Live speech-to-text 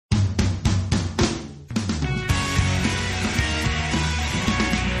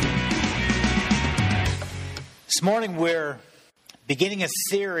This morning we're beginning a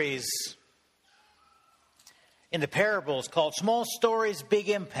series in the parables called Small Stories, Big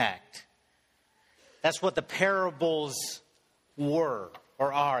Impact. That's what the parables were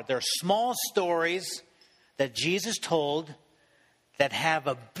or are. They're small stories that Jesus told that have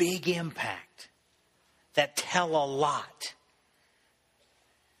a big impact, that tell a lot.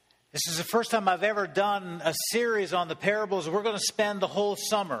 This is the first time I've ever done a series on the parables. We're going to spend the whole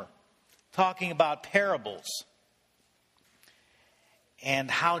summer talking about parables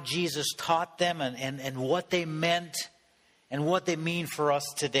and how Jesus taught them and what they meant and what they mean for us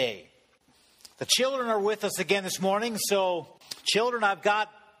today. The children are with us again this morning. So, children, I've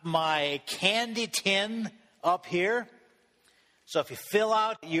got my candy tin up here. So if you fill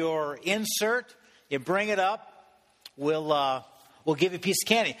out your insert, you bring it up, we'll give you a piece of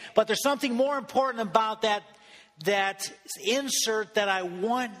candy. But there's something more important about that insert that I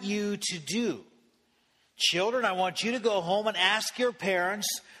want you to do. Children, I want you to go home and ask your parents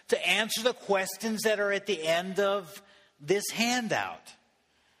to answer the questions that are at the end of this handout.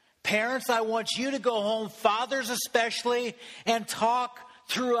 Parents, I want you to go home, fathers especially, and talk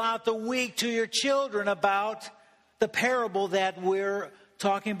throughout the week to your children about the parable that we're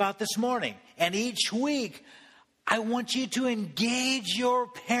talking about this morning. And each week, I want you to engage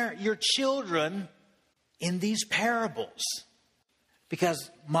your children in these parables.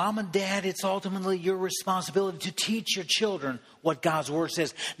 Because mom and dad, it's ultimately your responsibility to teach your children what God's Word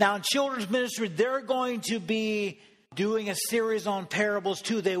says. Now, in children's ministry, they're going to be doing a series on parables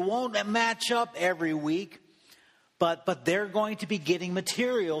too. They won't match up every week, but they're going to be getting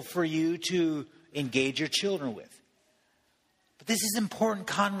material for you to engage your children with. But this is important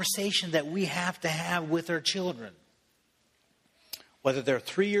conversation that we have to have with our children. Whether they're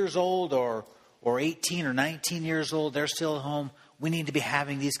 3 years old or 18 or 19 years old, they're still at home. We need to be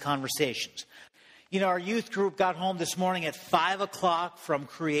having these conversations. You know, our youth group got home this morning at 5 o'clock from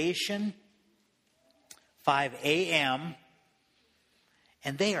creation, 5 a.m.,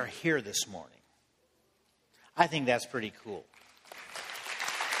 and they are here this morning. I think that's pretty cool.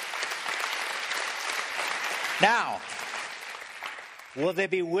 Now, will they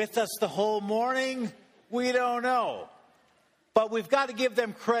be with us the whole morning? We don't know. But we've got to give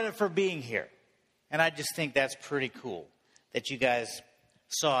them credit for being here. And I just think that's pretty cool that you guys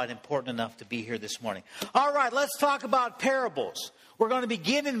saw it important enough to be here this morning. All right, let's talk about parables. We're going to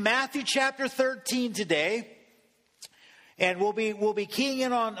begin in Matthew chapter 13 today. And we'll be keying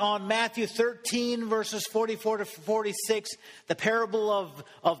in on Matthew 13, verses 44 to 46, the parable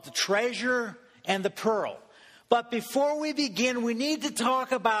of the treasure and the pearl. But before we begin, we need to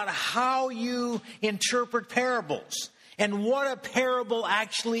talk about how you interpret parables and what a parable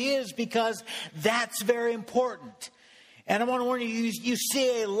actually is, because that's very important. And I want to warn you, you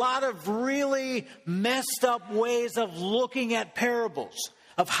see a lot of really messed up ways of looking at parables,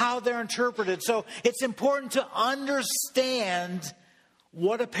 of how they're interpreted. So it's important to understand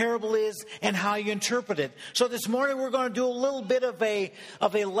what a parable is and how you interpret it. So this morning we're going to do a little bit of a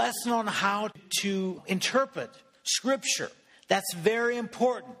lesson on how to interpret Scripture. That's very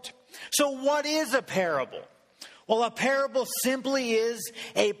important. So what is a parable? Well, a parable simply is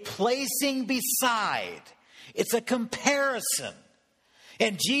a placing beside. It's a comparison.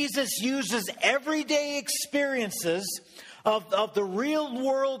 And Jesus uses everyday experiences of the real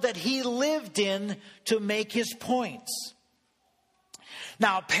world that he lived in to make his points.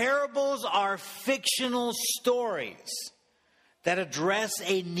 Now, parables are fictional stories that address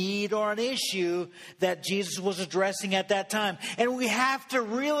a need or an issue that Jesus was addressing at that time. And we have to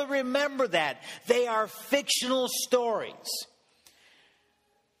really remember that. They are fictional stories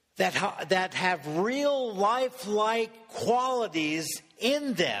that have real life-like qualities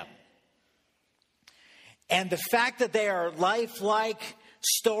in them. And the fact that they are life-like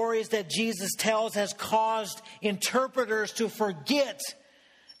stories that Jesus tells has caused interpreters to forget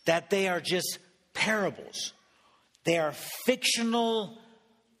that they are just parables. They are fictional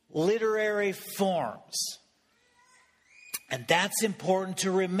literary forms. And that's important to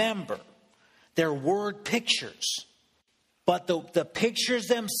remember. They're word pictures. But the pictures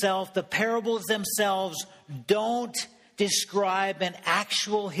themselves, the parables themselves, don't describe an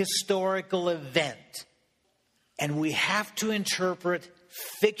actual historical event. And we have to interpret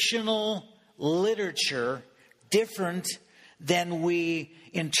fictional literature different than we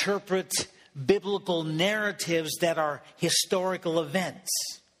interpret biblical narratives that are historical events.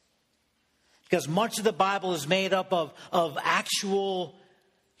 Because much of the Bible is made up of actual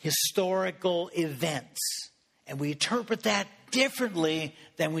historical events. And we interpret that differently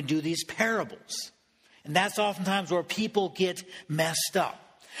than we do these parables. And that's oftentimes where people get messed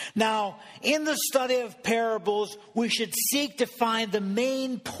up. Now, in the study of parables, we should seek to find the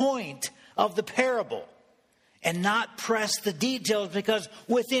main point of the parable and not press the details, because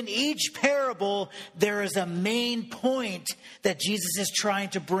within each parable, there is a main point that Jesus is trying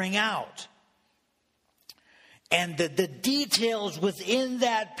to bring out. And the details within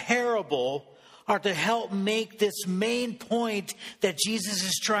that parable are to help make this main point that Jesus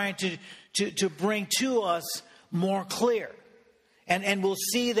is trying to bring to us more clear. And we'll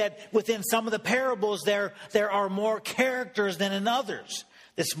see that within some of the parables, there are more characters than in others.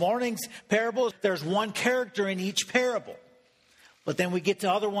 This morning's parable, there's one character in each parable. But then we get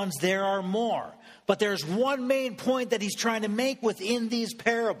to other ones, there are more. But there's one main point that he's trying to make within these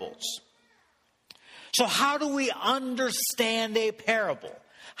parables. So how do we understand a parable?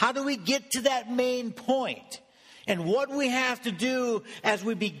 How do we get to that main point? And what we have to do as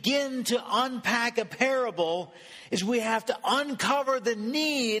we begin to unpack a parable is we have to uncover the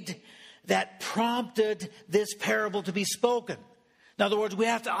need that prompted this parable to be spoken. In other words, we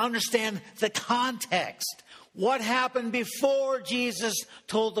have to understand the context. What happened before Jesus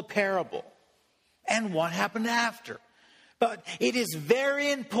told the parable? And what happened after? But it is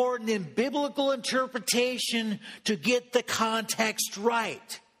very important in biblical interpretation to get the context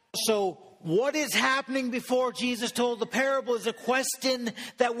right. So what is happening before Jesus told the parable is a question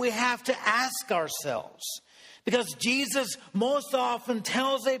that we have to ask ourselves. Because Jesus most often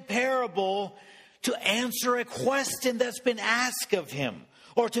tells a parable to answer a question that's been asked of him,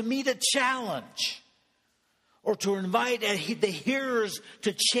 or to meet a challenge, or to invite the hearers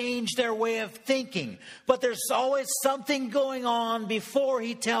to change their way of thinking. But there's always something going on before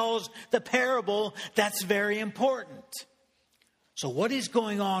he tells the parable that's very important. So what is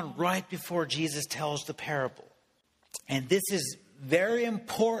going on right before Jesus tells the parable? And this is very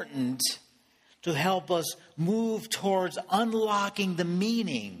important to help us move towards unlocking the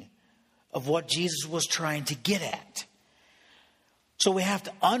meaning of what Jesus was trying to get at. So we have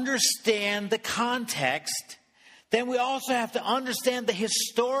to understand the context. Then we also have to understand the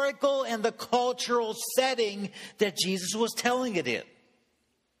historical and the cultural setting that Jesus was telling it in.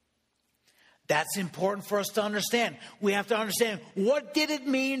 That's important for us to understand. We have to understand, what did it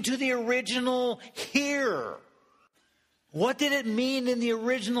mean to the original hearer? What did it mean in the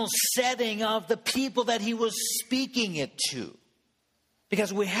original setting of the people that he was speaking it to?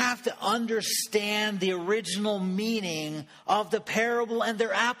 Because we have to understand the original meaning of the parable and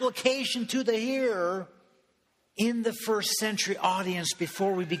their application to the hearer in the first century audience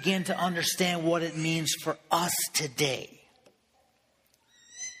before we begin to understand what it means for us today.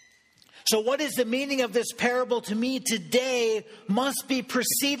 So what is the meaning of this parable to me today must be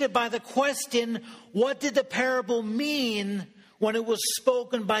preceded by the question, what did the parable mean when it was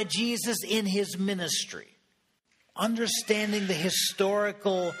spoken by Jesus in his ministry? Understanding the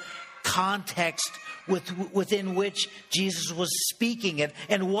historical context within which Jesus was speaking it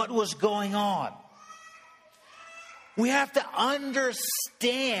and what was going on. We have to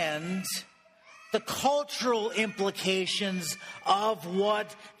understand the cultural implications of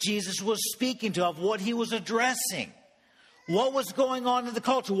what Jesus was speaking to, of what he was addressing. What was going on in the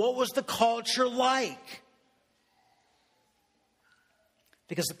culture? What was the culture like?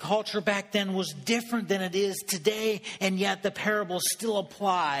 Because the culture back then was different than it is today, and yet the parables still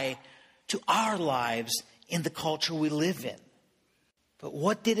apply to our lives in the culture we live in. But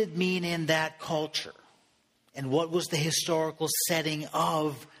what did it mean in that culture? And what was the historical setting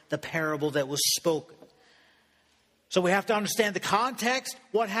of the parable that was spoken? So we have to understand the context,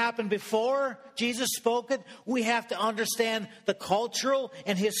 what happened before Jesus spoke it. We have to understand the cultural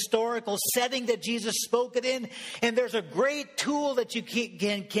and historical setting that Jesus spoke it in. And there's a great tool that you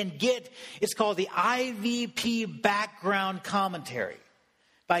can get. It's called the IVP Background Commentary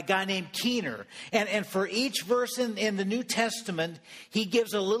by a guy named Keener. And for each verse in the New Testament, he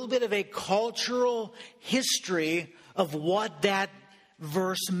gives a little bit of a cultural history of what that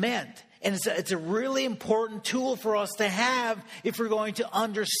verse meant. And it's a really important tool for us to have if we're going to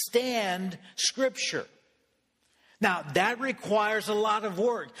understand Scripture. Now, that requires a lot of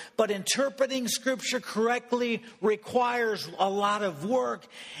work, but interpreting Scripture correctly requires a lot of work,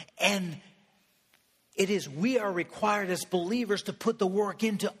 and we are required as believers to put the work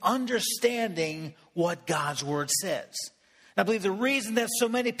into understanding what God's Word says. I believe the reason that so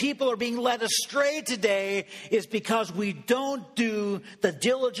many people are being led astray today is because we don't do the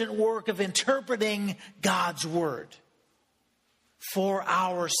diligent work of interpreting God's Word for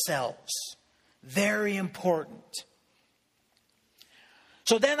ourselves. Very important.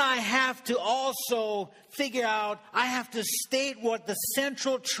 So then I have to also figure out, I have to state what the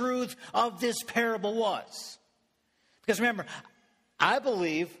central truth of this parable was. Because remember, I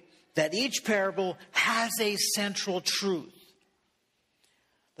believe that each parable has a central truth.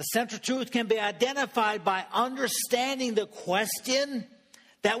 The central truth can be identified by understanding the question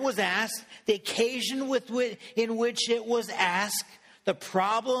that was asked, the occasion in which it was asked, the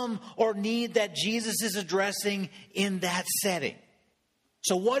problem or need that Jesus is addressing in that setting.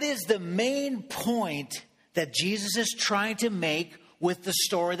 So what is the main point that Jesus is trying to make with the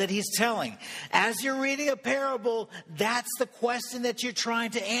story that he's telling? As you're reading a parable, that's the question that you're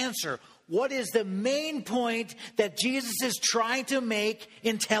trying to answer. What is the main point that Jesus is trying to make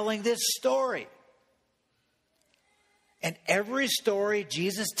in telling this story? And every story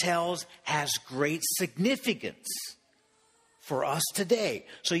Jesus tells has great significance for us today.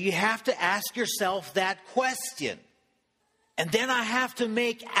 So you have to ask yourself that question. And then I have to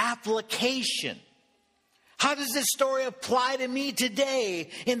make application. How does this story apply to me today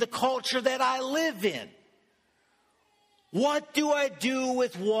in the culture that I live in? What do I do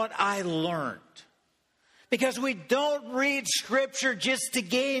with what I learned? Because we don't read Scripture just to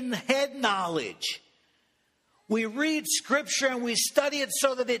gain head knowledge. We read Scripture and we study it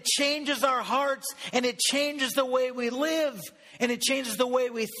so that it changes our hearts and it changes the way we live and it changes the way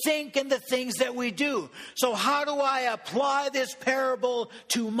we think and the things that we do. So how do I apply this parable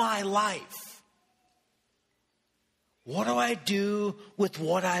to my life? What do I do with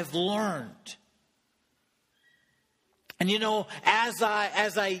what I've learned? And you know, as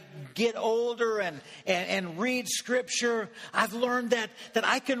I get older and read Scripture, I've learned that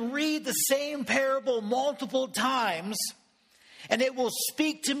I can read the same parable multiple times, and it will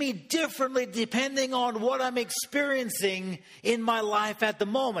speak to me differently depending on what I'm experiencing in my life at the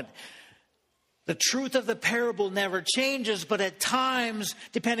moment. The truth of the parable never changes, but at times,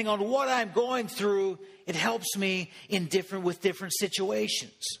 depending on what I'm going through, it helps me with different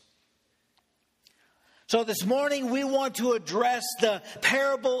situations. So this morning we want to address the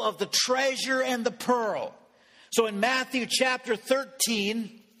parable of the treasure and the pearl. So in Matthew chapter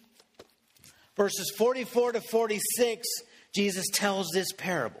 13, verses 44 to 46, Jesus tells this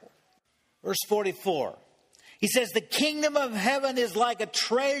parable. Verse 44, he says, "The kingdom of heaven is like a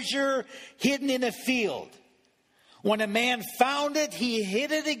treasure hidden in a field. When a man found it, he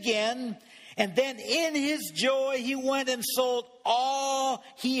hid it again, and then in his joy he went and sold all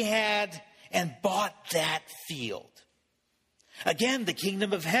he had and bought that field." Again, the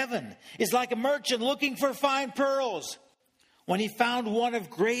kingdom of heaven is like a merchant looking for fine pearls. When he found one of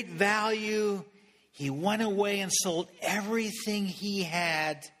great value, he went away and sold everything he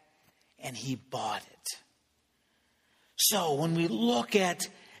had and he bought it. So when we look at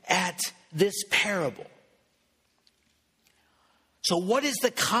this parable, so what is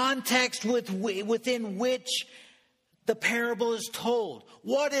the context within which the parable is told?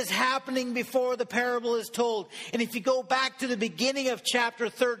 What is happening before the parable is told? And if you go back to the beginning of chapter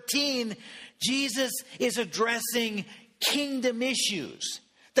 13, Jesus is addressing kingdom issues.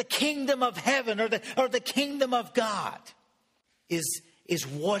 The kingdom of heaven or the kingdom of God is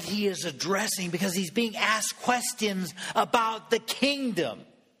what he is addressing, because he's being asked questions about the kingdom.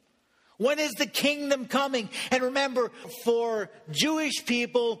 When is the kingdom coming? And remember, for Jewish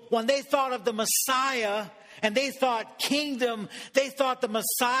people, when they thought of the Messiah, and they thought kingdom, they thought the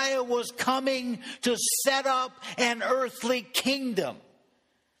Messiah was coming to set up an earthly kingdom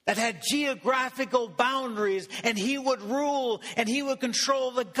that had geographical boundaries, and he would rule and he would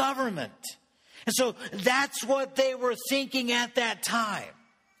control the government. And so that's what they were thinking at that time.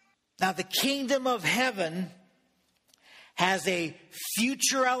 Now, the kingdom of heaven has a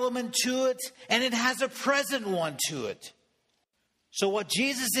future element to it, and it has a present one to it. So what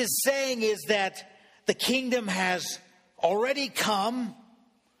Jesus is saying is that the kingdom has already come.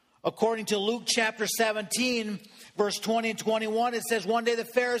 According to Luke chapter 17, verse 20 and 21, it says, one day the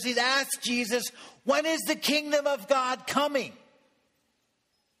Pharisees asked Jesus, "When is the kingdom of God coming?"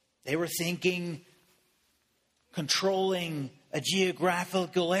 They were thinking controlling a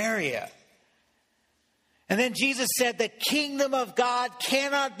geographical area. And then Jesus said, the kingdom of God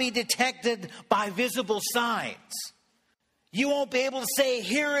cannot be detected by visible signs. You won't be able to say,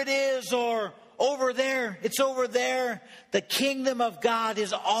 here it is, or over there, it's over there. The kingdom of God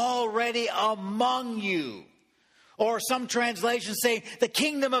is already among you. Or some translations say, the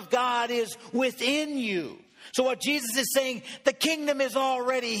kingdom of God is within you. So what Jesus is saying, the kingdom is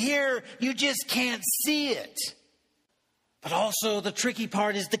already here, you just can't see it. But also the tricky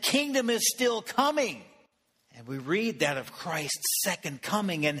part is the kingdom is still coming. And we read that of Christ's second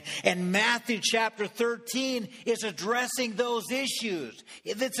coming. And Matthew chapter 13 is addressing those issues.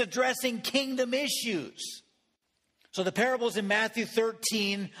 It's addressing kingdom issues. So the parables in Matthew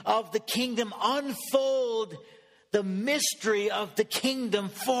 13 of the kingdom unfold the mystery of the kingdom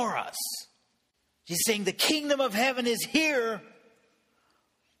for us. He's saying the kingdom of heaven is here,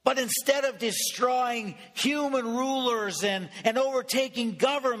 but instead of destroying human rulers and overtaking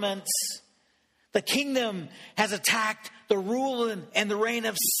governments, the kingdom has attacked the rule and the reign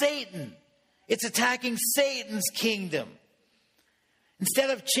of Satan. It's attacking Satan's kingdom.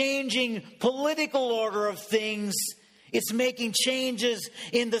 Instead of changing political order of things, it's making changes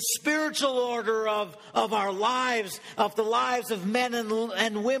in the spiritual order of our lives, of the lives of men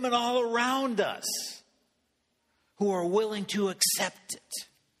and women all around us who are willing to accept it.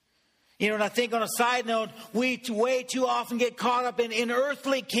 You know, and I think on a side note, we way too often get caught up in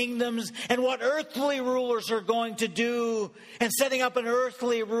earthly kingdoms and what earthly rulers are going to do and setting up an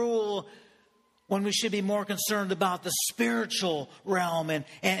earthly rule when we should be more concerned about the spiritual realm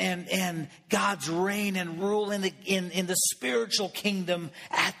and God's reign and rule in the spiritual kingdom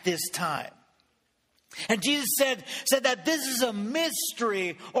at this time. And Jesus said that this is a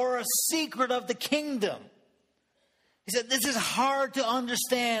mystery or a secret of the kingdom. He said this is hard to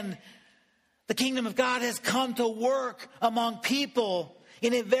understand. The kingdom of God has come to work among people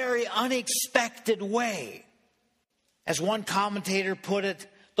in a very unexpected way. As one commentator put it,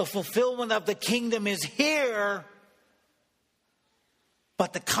 the fulfillment of the kingdom is here,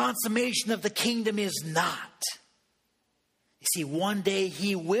 but the consummation of the kingdom is not. You see, one day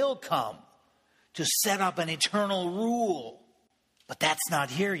he will come to set up an eternal rule, but that's not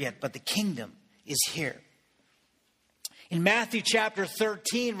here yet, but the kingdom is here. In Matthew chapter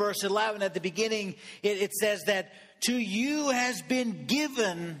 13, verse 11, at the beginning, it says that to you has been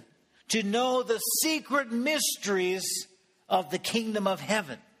given to know the secret mysteries of the kingdom of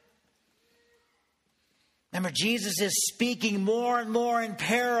heaven. Remember, Jesus is speaking more and more in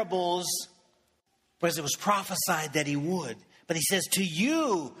parables, because it was prophesied that he would. But he says, to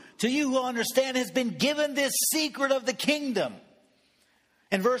you who understand, has been given this secret of the kingdom.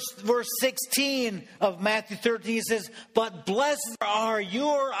 And verse 16 of Matthew 13, he says, but blessed are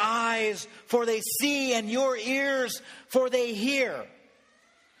your eyes, for they see, and your ears, for they hear.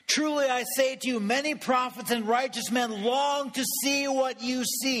 Truly I say to you, many prophets and righteous men long to see what you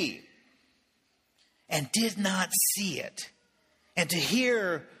see, and did not see it, and to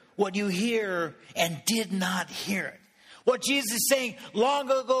hear what you hear, and did not hear it. What Jesus is saying, long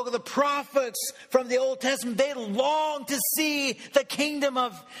ago, the prophets from the Old Testament, they longed to see the kingdom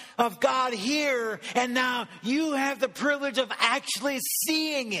of God here, and now you have the privilege of actually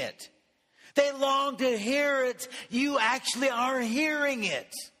seeing it. They long to hear it. You actually are hearing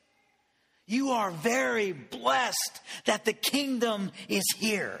it. You are very blessed that the kingdom is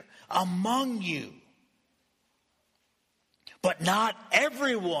here among you. But not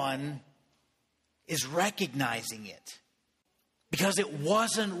everyone is recognizing it, because it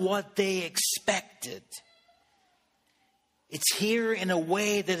wasn't what they expected. It's here in a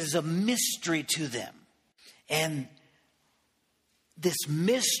way that is a mystery to them. And this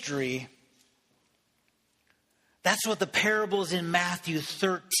mystery, that's what the parables in Matthew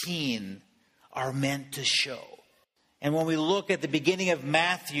 13 are meant to show. And when we look at the beginning of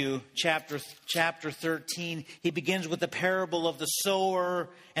Matthew chapter 13, he begins with the parable of the sower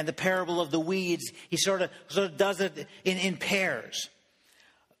and the parable of the weeds. He sort of does it in pairs.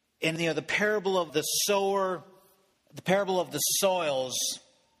 And the parable of the sower, the parable of the soils,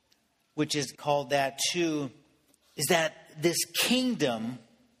 which is called that too, is that this kingdom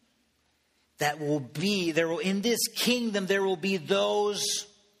that will be, in this kingdom there will be those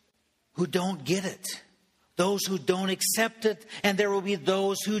who don't get it, those who don't accept it, and there will be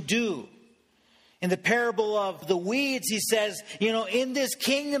those who do. In the parable of the weeds, he says, in this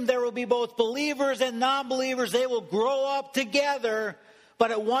kingdom there will be both believers and non-believers. They will grow up together,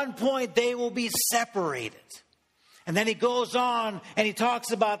 but at one point they will be separated. And then he goes on and he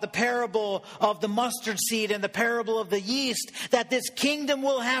talks about the parable of the mustard seed and the parable of the yeast, that this kingdom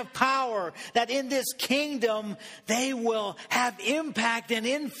will have power, that in this kingdom they will have impact and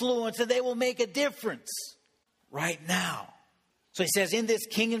influence, and they will make a difference right now. So he says, in this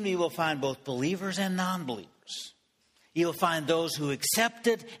kingdom you will find both believers and non-believers. You will find those who accept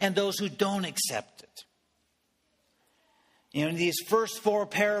it and those who don't accept it. In these first four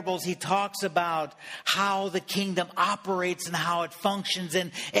parables, he talks about how the kingdom operates and how it functions.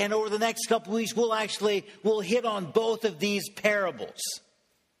 And over the next couple of weeks, we'll hit on both of these parables.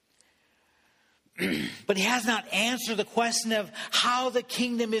 But he has not answered the question of how the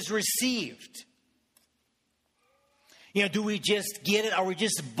kingdom is received. Do we just get it? Are we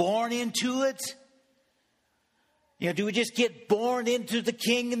just born into it? Do we just get born into the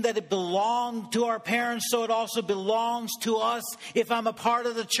kingdom that it belonged to our parents, so it also belongs to us? If I'm a part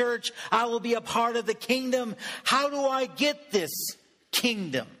of the church, I will be a part of the kingdom. How do I get this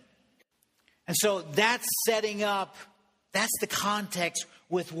kingdom? And so that's setting up, that's the context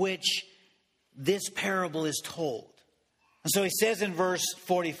with which this parable is told. And so he says in verse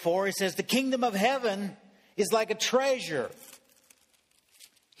 44, he says, the kingdom of heaven is like a treasure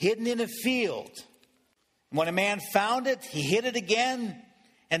hidden in a field. When a man found it, he hid it again.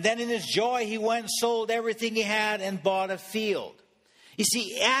 And then in his joy, he went and sold everything he had and bought a field. You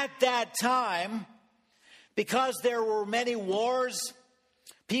see, at that time, because there were many wars,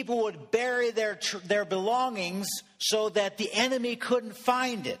 people would bury their belongings so that the enemy couldn't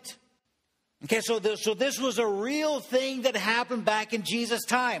find it. Okay, so this was a real thing that happened back in Jesus'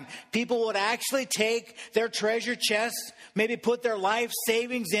 time. People would actually take their treasure chests, maybe put their life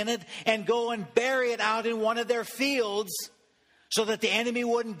savings in it, and go and bury it out in one of their fields so that the enemy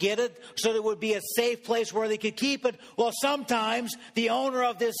wouldn't get it, so there would be a safe place where they could keep it. Well, sometimes the owner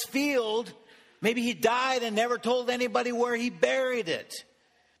of this field, maybe he died and never told anybody where he buried it.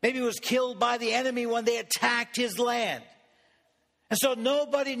 Maybe he was killed by the enemy when they attacked his land. And so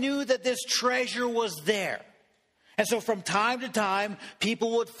nobody knew that this treasure was there. And so from time to time,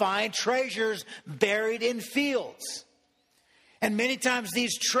 people would find treasures buried in fields. And many times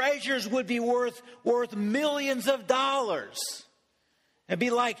these treasures would be worth millions of dollars. It'd be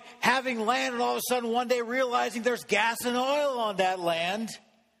like having land and all of a sudden one day realizing there's gas and oil on that land.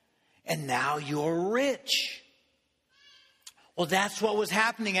 And now you're rich. Well, that's what was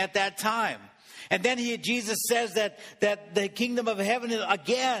happening at that time. And then Jesus says that the kingdom of heaven is,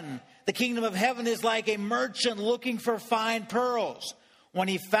 again, the kingdom of heaven is like a merchant looking for fine pearls. When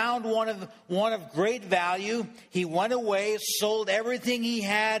he found one of great value, he went away, sold everything he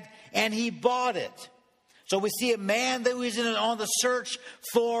had, and he bought it. So we see a man that was on the search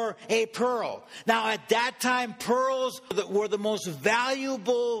for a pearl. Now, at that time, pearls were the most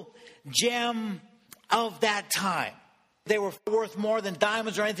valuable gem of that time. They were worth more than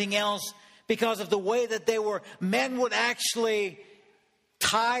diamonds or anything else, because of the way that they were. Men would actually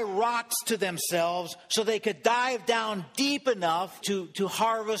tie rocks to themselves so they could dive down deep enough to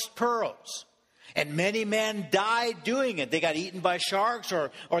harvest pearls. And many men died doing it. They got eaten by sharks, or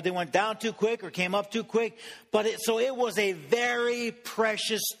they went down too quick or came up too quick. So it was a very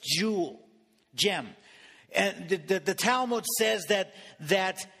precious gem. And the Talmud says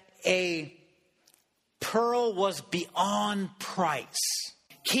that a pearl was beyond price.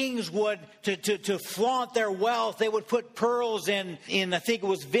 Kings would, to flaunt their wealth, they would put pearls in I think it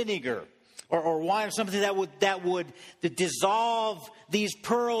was vinegar or wine or something that would dissolve these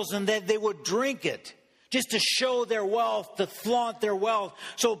pearls, and then they would drink it just to show their wealth, to flaunt their wealth.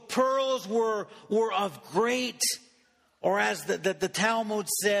 So pearls were of great, or as the Talmud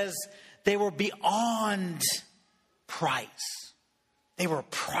says, they were beyond price. They were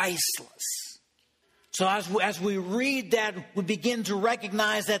priceless. So as we read that, we begin to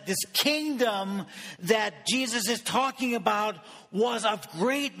recognize that this kingdom that Jesus is talking about was of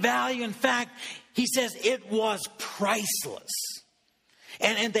great value. In fact, he says it was priceless.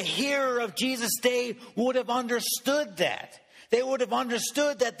 And the hearer of Jesus' day would have understood that. They would have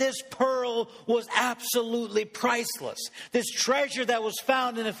understood that this pearl was absolutely priceless. This treasure that was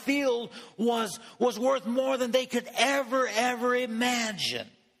found in a field was worth more than they could ever imagine.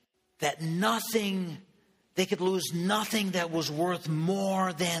 That they could lose nothing that was worth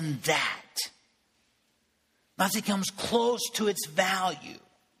more than that. Nothing comes close to its value.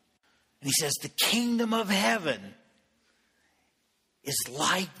 And he says the kingdom of heaven is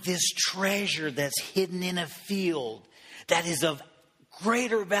like this treasure that's hidden in a field that is of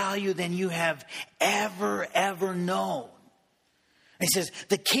greater value than you have ever known. He says,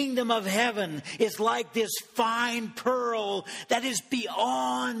 the kingdom of heaven is like this fine pearl that is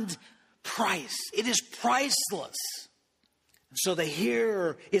beyond price. It is priceless. So the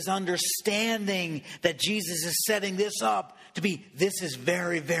hearer is understanding that Jesus is setting this up to be, this is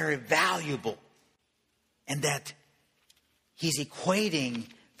very, very valuable. And that he's equating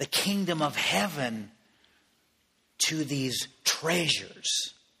the kingdom of heaven to these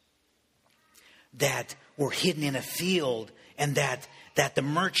treasures that were hidden in a field and that the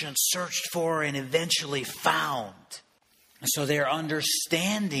merchant searched for and eventually found. And so they're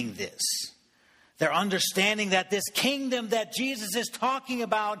understanding this. They're understanding that this kingdom that Jesus is talking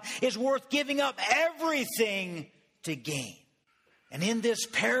about is worth giving up everything to gain. And in this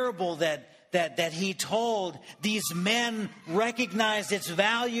parable that he told, these men recognized its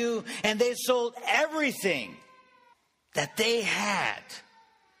value and they sold everything that they had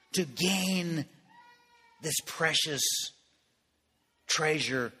to gain this precious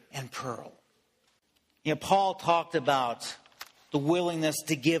treasure and pearl. You know, Paul talked about the willingness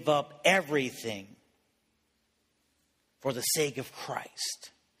to give up everything for the sake of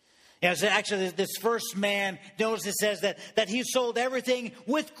Christ. You know, so actually, this first man, notice it says that he sold everything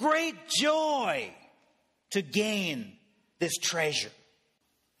with great joy to gain this treasure.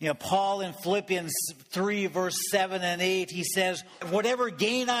 You know, Paul in Philippians 3, verse 7 and 8, he says, whatever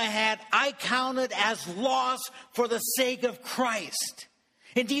gain I had, I counted as loss for the sake of Christ.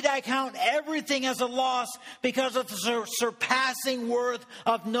 Indeed, I count everything as a loss because of the surpassing worth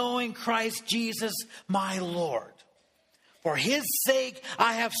of knowing Christ Jesus, my Lord. For his sake,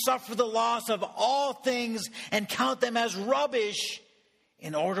 I have suffered the loss of all things and count them as rubbish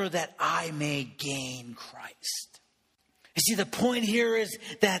in order that I may gain Christ. You see, the point here is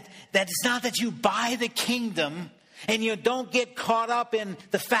that it's not that you buy the kingdom and you don't get caught up in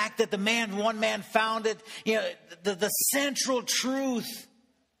the fact that one man found it. You know, the central truth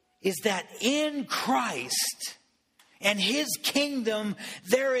is that in Christ and his kingdom,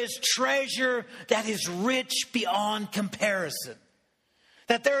 there is treasure that is rich beyond comparison.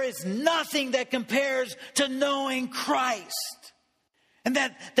 That there is nothing that compares to knowing Christ. And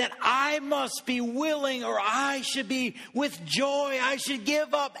that I must be willing, or I should be with joy, I should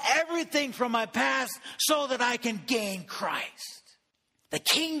give up everything from my past so that I can gain Christ. The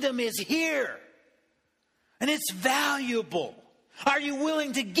kingdom is here. And it's valuable. Are you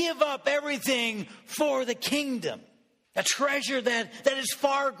willing to give up everything for the kingdom? A treasure that is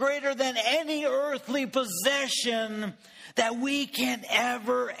far greater than any earthly possession that we can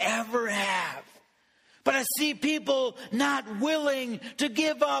ever have. But I see people not willing to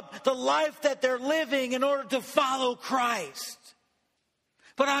give up the life that they're living in order to follow Christ.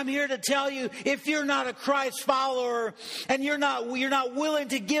 But I'm here to tell you, if you're not a Christ follower and you're not willing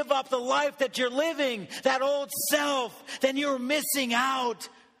to give up the life that you're living, that old self, then you're missing out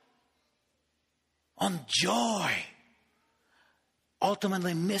on joy.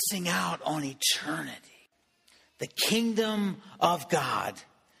 Ultimately missing out on eternity. The kingdom of God.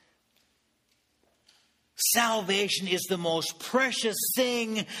 Salvation is the most precious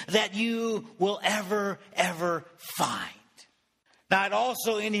thing that you will ever find. Now, it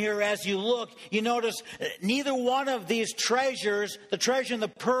also in here, as you look, you notice neither one of these treasures, the treasure and the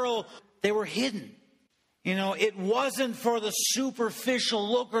pearl, they were hidden. You know, it wasn't for the superficial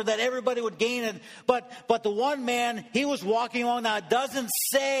looker that everybody would gain it. But the one man, he was walking along. Now, it doesn't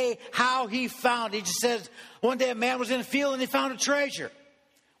say how he found it. It just says one day a man was in a field and he found a treasure.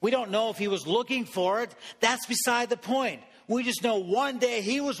 We don't know if he was looking for it. That's beside the point. We just know one day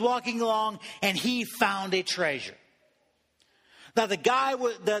he was walking along and he found a treasure. Now, the guy,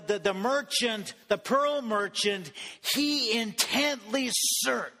 the merchant, the pearl merchant, he intently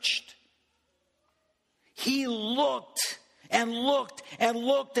searched. He looked and looked and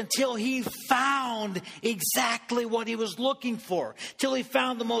looked until he found exactly what he was looking for. Till he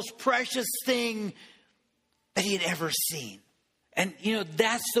found the most precious thing that he had ever seen. And, you know,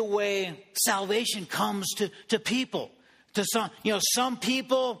 that's the way salvation comes to people. To some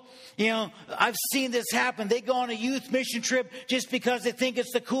people, you know, I've seen this happen. They go on a youth mission trip just because they think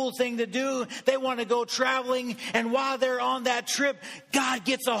it's the cool thing to do. They want to go traveling. And while they're on that trip, God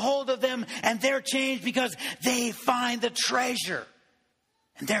gets a hold of them and they're changed because they find the treasure.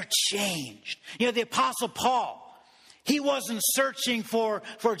 And they're changed. You know, the Apostle Paul, he wasn't searching for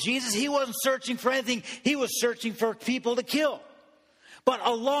Jesus. He wasn't searching for anything. He was searching for people to kill. But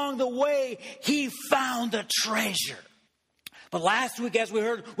along the way, he found a treasure. But last week, as we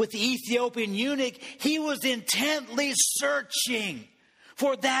heard with the Ethiopian eunuch, he was intently searching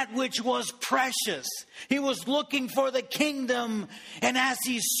for that which was precious. He was looking for the kingdom, and as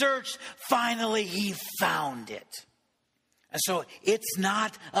he searched, finally he found it. And so it's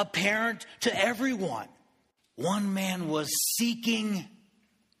not apparent to everyone. One man was seeking,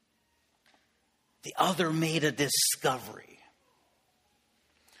 the other made a discovery.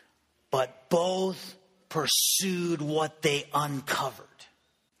 But both pursued what they uncovered.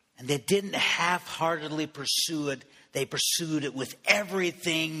 And they didn't half-heartedly pursue it. They pursued it with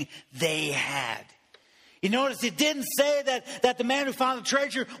everything they had. You notice it didn't say that the man who found the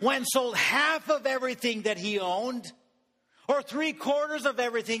treasure went and sold half of everything that he owned, or 3/4 of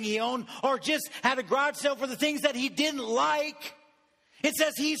everything he owned, or just had a garage sale for the things that he didn't like. It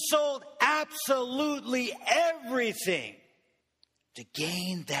says he sold absolutely everything to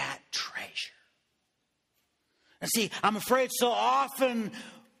gain that treasure. And see, I'm afraid so often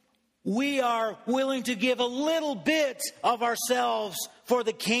we are willing to give a little bit of ourselves for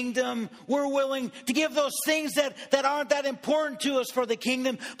the kingdom. We're willing to give those things that aren't that important to us for the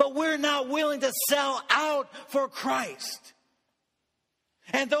kingdom, but we're not willing to sell out for Christ.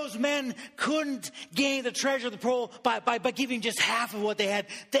 And those men couldn't gain the treasure of the pearl by giving just half of what they had.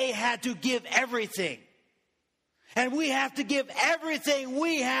 They had to give everything. And we have to give everything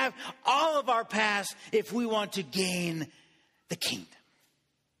we have, all of our past, if we want to gain the kingdom.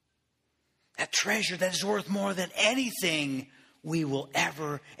 That treasure that is worth more than anything we will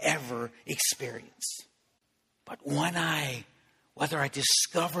ever experience. But whether I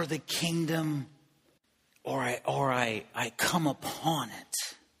discover the kingdom or I come upon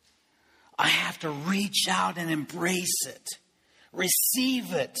it, I have to reach out and embrace it,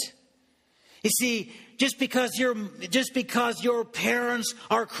 receive it. You see, just because your parents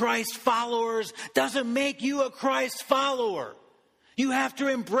are Christ followers doesn't make you a Christ follower. You have to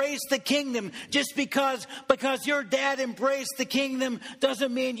embrace the kingdom. Just because your dad embraced the kingdom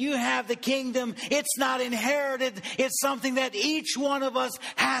doesn't mean you have the kingdom. It's not inherited. It's something that each one of us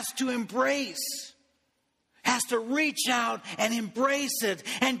has to embrace. Has to reach out and embrace it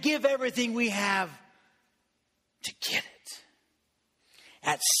and give everything we have to get it.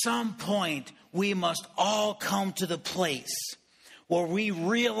 At some point, we must all come to the place where we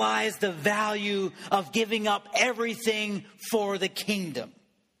realize the value of giving up everything for the kingdom.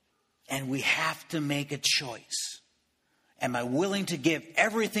 And we have to make a choice. Am I willing to give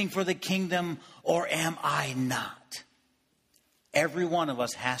everything for the kingdom, or am I not? Every one of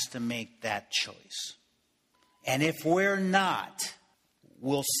us has to make that choice. And if we're not,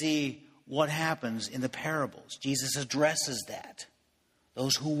 we'll see what happens in the parables. Jesus addresses that.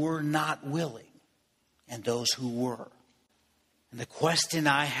 Those who were not willing and those who were. And the question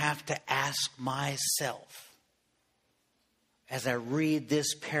I have to ask myself as I read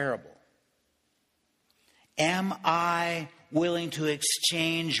this parable, am I willing to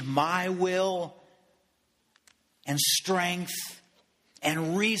exchange my will and strength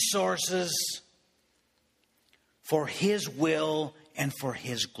and resources for His will and for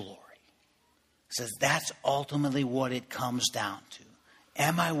His glory? It says that's ultimately what it comes down to.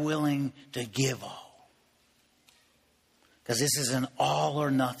 Am I willing to give all? Because this is an all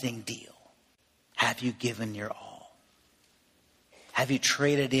or nothing deal. Have you given your all? Have you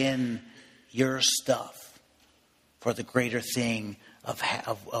traded in your stuff for the greater thing of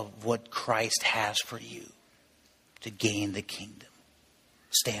what Christ has for you to gain the kingdom?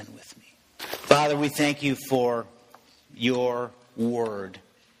 Stand with me. Father, we thank you for your word,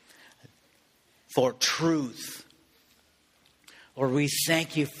 for truth. Lord, we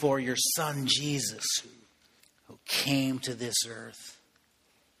thank you for your Son, Jesus, who came to this earth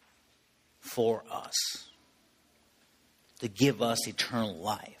for us, to give us eternal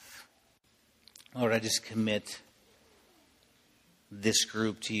life. Lord, I just commit this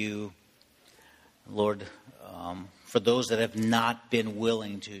group to you. Lord, for those that have not been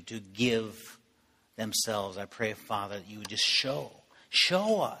willing to give themselves, I pray, Father, that you would just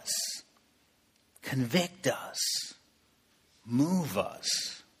show us, convict us, move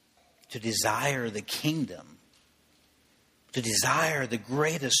us to desire the kingdom, to desire the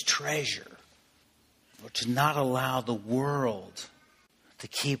greatest treasure, or to not allow the world to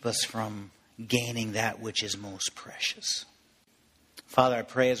keep us from gaining that which is most precious. Father, I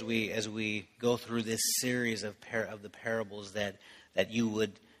pray as we go through this series of the parables that you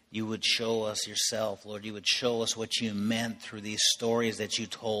would show us yourself, Lord. You would show us what you meant through these stories that you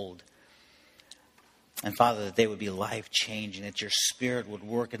told. And Father, that they would be life-changing, that your Spirit would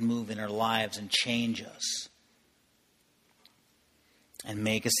work and move in our lives and change us and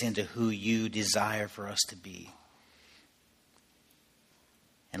make us into who you desire for us to be.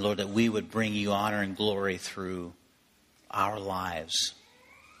 And Lord, that we would bring you honor and glory through our lives,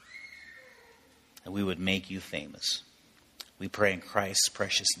 that we would make you famous. We pray in Christ's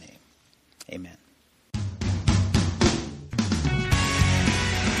precious name. Amen.